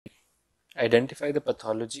Identify the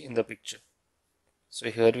pathology in the picture. So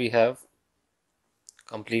here we have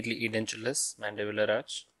completely edentulous mandibular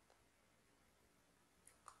arch.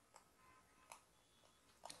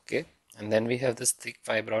 Okay, and then we have this thick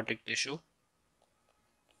fibrotic tissue.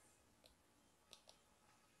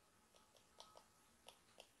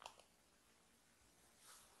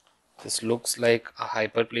 This looks like a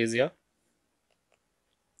hyperplasia.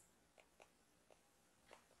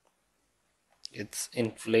 It's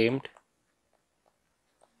inflamed.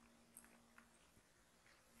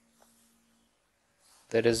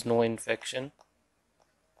 There is no infection,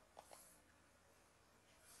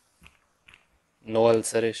 no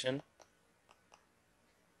ulceration.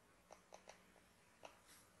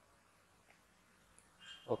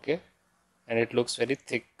 Okay, and it looks very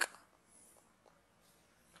thick.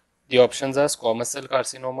 The options are squamous cell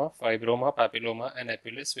carcinoma, fibroma, papilloma, and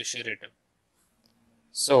epulis fissuratum.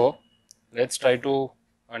 So let's try to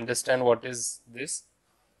understand what is this.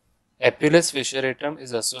 Epulis fissuratum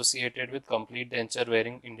is associated with complete denture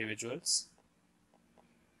wearing individuals.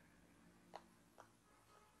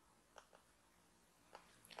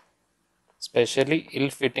 Especially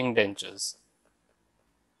ill-fitting dentures.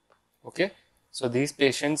 Okay, so these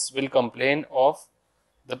patients will complain of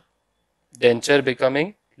the denture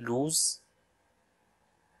becoming loose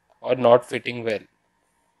or not fitting well.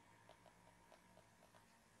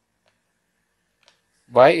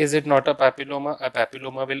 Why is it not a papilloma? A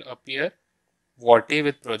papilloma will appear warty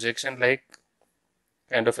with projection like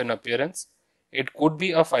kind of an appearance. It could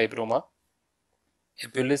be a fibroma.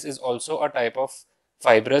 Epulis is also a type of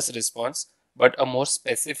fibrous response, but a more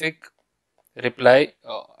specific reply,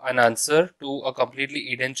 an answer to a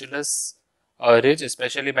completely edentulous ridge,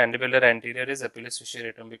 especially mandibular anterior, is epulis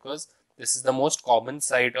fissuratum, because this is the most common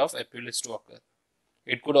site of epulis to occur.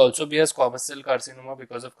 It could also be a squamous cell carcinoma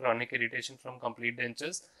because of chronic irritation from complete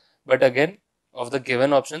dentures, but again, of the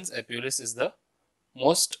given options, epulis is the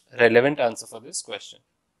most relevant answer for this question.